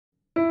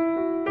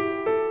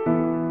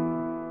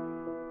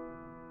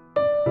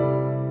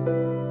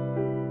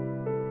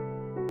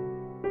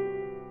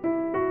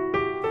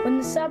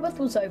the Sabbath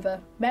was over,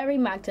 Mary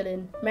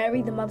Magdalene,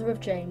 Mary the mother of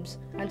James,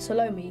 and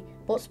Salome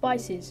bought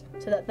spices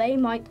so that they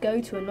might go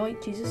to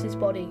anoint Jesus'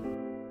 body.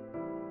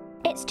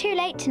 It's too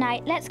late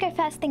tonight. Let's go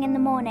first thing in the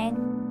morning.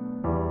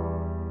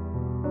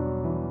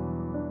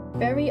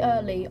 Very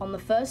early on the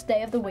first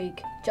day of the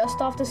week, just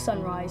after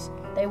sunrise,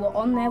 they were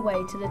on their way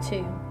to the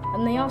tomb,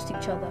 and they asked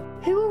each other,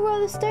 "Who will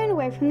roll the stone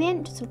away from the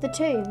entrance of the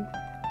tomb?"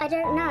 I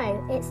don't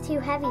know. It's too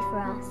heavy for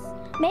us.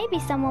 Maybe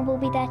someone will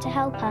be there to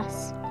help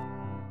us.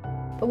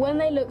 But when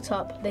they looked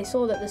up, they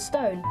saw that the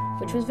stone,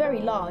 which was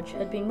very large,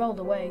 had been rolled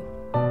away.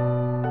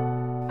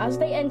 As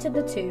they entered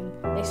the tomb,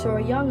 they saw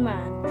a young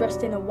man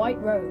dressed in a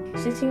white robe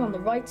sitting on the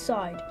right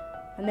side,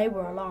 and they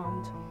were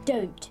alarmed.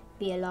 Don't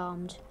be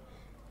alarmed.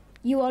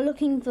 You are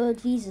looking for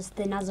Jesus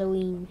the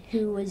Nazarene,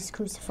 who was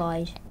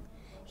crucified.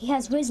 He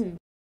has risen.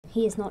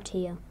 He is not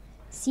here.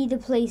 See the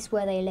place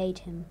where they laid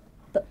him.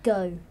 But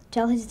go,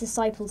 tell his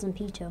disciples and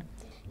Peter.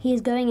 He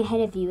is going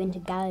ahead of you into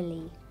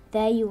Galilee.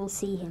 There you will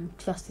see him,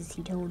 just as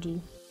he told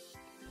you.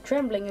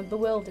 Trembling and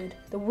bewildered,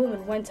 the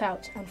woman went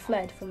out and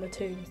fled from the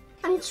tomb.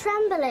 I'm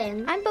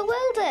trembling. I'm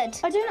bewildered.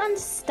 I don't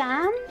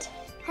understand.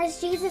 Has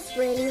Jesus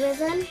really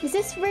risen? Is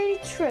this really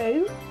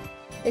true?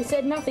 They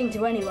said nothing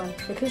to anyone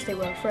because they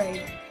were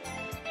afraid.